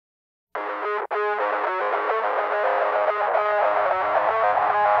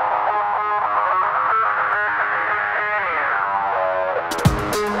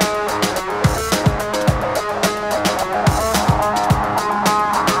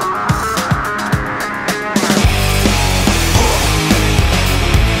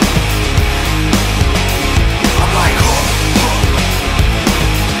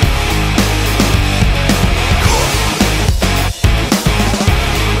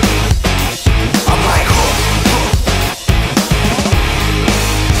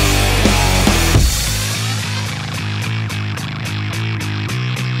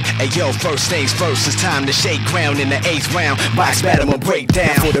yo, first things first, it's time to shake ground in the 8th round. Box battle and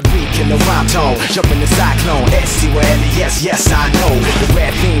breakdown for the beat and the rhyme tone. Jump in the cyclone, S-C-Y-L-E-S, yes I know. The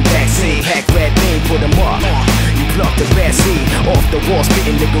rap theme backseat, hack red beam, put 'em up. You pluck the bad seed off the wall,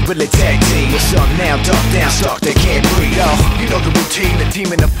 spitting the gorilla tag team. What's up now? Duck down, stuck, they can't breathe. Yo, you know the routine, the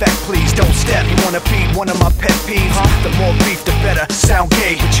demon effect, please don't step. You wanna be one of my pet peeves? The more beef, the better. Sound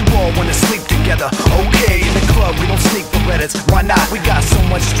gay, but you all wanna sleep together. Okay, in the club, we don't sneak Berettas. Why not? We got so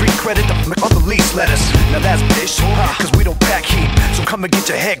much street credit, the other lease let us. Now that's bitch, cause we don't back heat. So come and get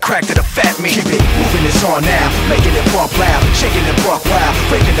your head cracked at a fat me. Keep it moving, it's on now. Making it bump loud, shaking it buck wild.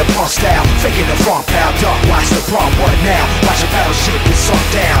 Breaking the punk style, faking the funk pow. Duck, watch the prompt, what now? Watch your battle shit get sunk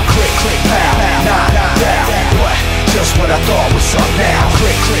down. Click, click, pow, nah, down. What? Just what I thought was up now.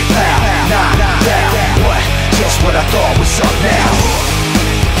 Click, click, pow, nah, down. What? Just what I thought was up now.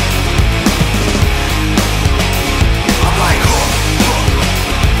 I'm like,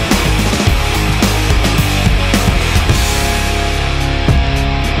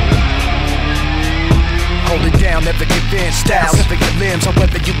 hold it down, never give in. Style, never your limbs,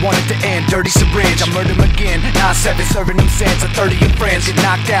 however you want it to end. Dirty syringe, I murder him again. 9-7 serving them sands, 30 your friends get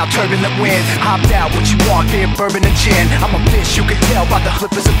knocked out, turbulent wind. Hopped out, what you want, beer, bourbon and gin. I'm a fish, you can tell by the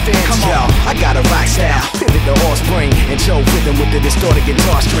flippers and fins. Come on, I got a rock style, pivot the offspring, and Joe rhythm with the distorted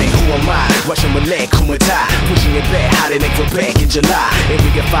guitar string. Who am I? Russian roulette, Kumata, pushing it back, hotter than Quebec in July.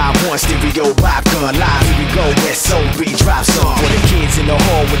 Area 5-1, stereo, vibe gun live. Here we go, SOB drop song for the kids in the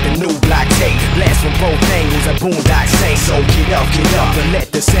hall with the new block tape. Blast from both angles, a boondock say. So get up, and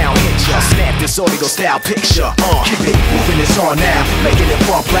let the sound hit ya. Snap this audio style picture. Keep it moving, it's on now. Making it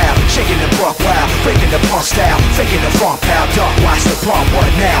bump loud, shaking it buck wild. Breaking the punk style, faking the funk pow. Duck, watch the pump, what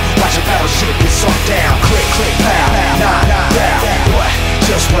now? Watch your battle shit get sunk down. Click, click, pow, nah, down. What?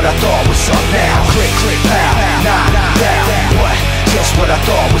 Just what I thought was up now. Click, click, pow, nah, down. What? Just what I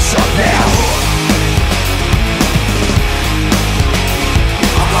thought was up now.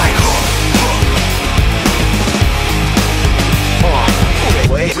 I'm like,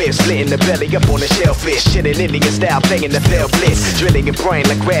 ribs splitting the belly up on the shellfish. Shitting Indian style, playing the fell blitz. Drilling your brain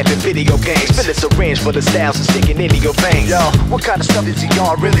like grabbing video games. Fill a syringe for the styles and sticking into your veins. Yo, what kind of stuff is he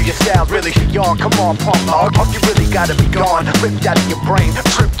on? Really, your style's really on. Come on, pump dog. You really gotta be gone. Ripped out of your brain,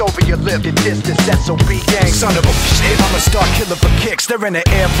 tripped over your lip. Your distance, SOB gang. Son of a shit, I'm a star killer for kicks. They're in the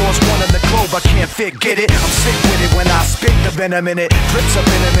Air Force One on the globe, I can't fit, get it? I'm sick with it when I spit the venom in it. Drips up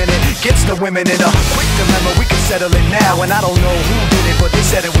in a minute, gets the women in a quick dilemma. We can settle it now, and I don't know who did it, but they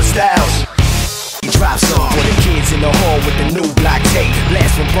said it was Styles. Drop song for the kids in the hall with the new block tape.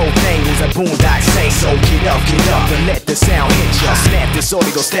 Blast from both angles, a boondock say. So get up, and let the sound hit ya. Snap this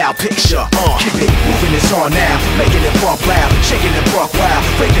audio style picture. Keep it moving, it's on now. Making it bump loud, shaking it buck wild.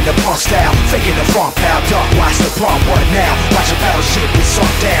 Breaking the punk style, faking the funk pow. Duck, watch the pump, what now? Watch your battle shit get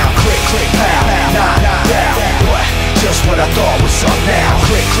sunk down. Click, click, pow, nah, down. What? Just what I thought was up now.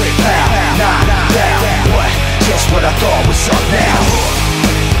 Click, click, pow, nah, down. What? Just what I thought was up now.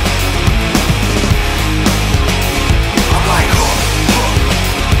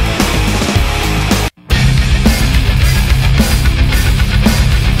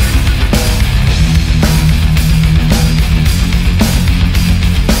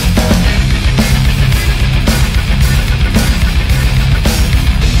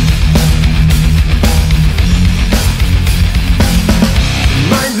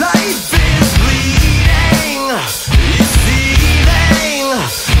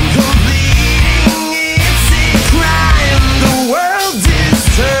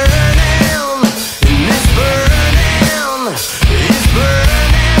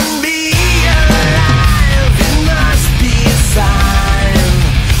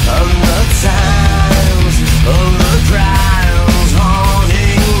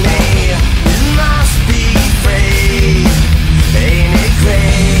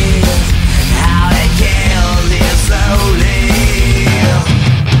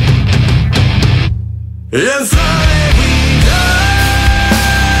 And slowly we die,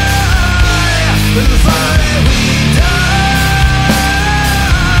 and slowly we die,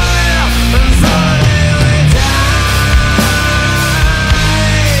 and slowly we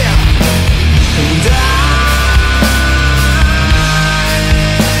die,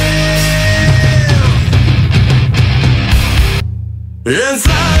 and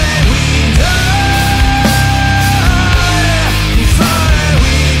slowly we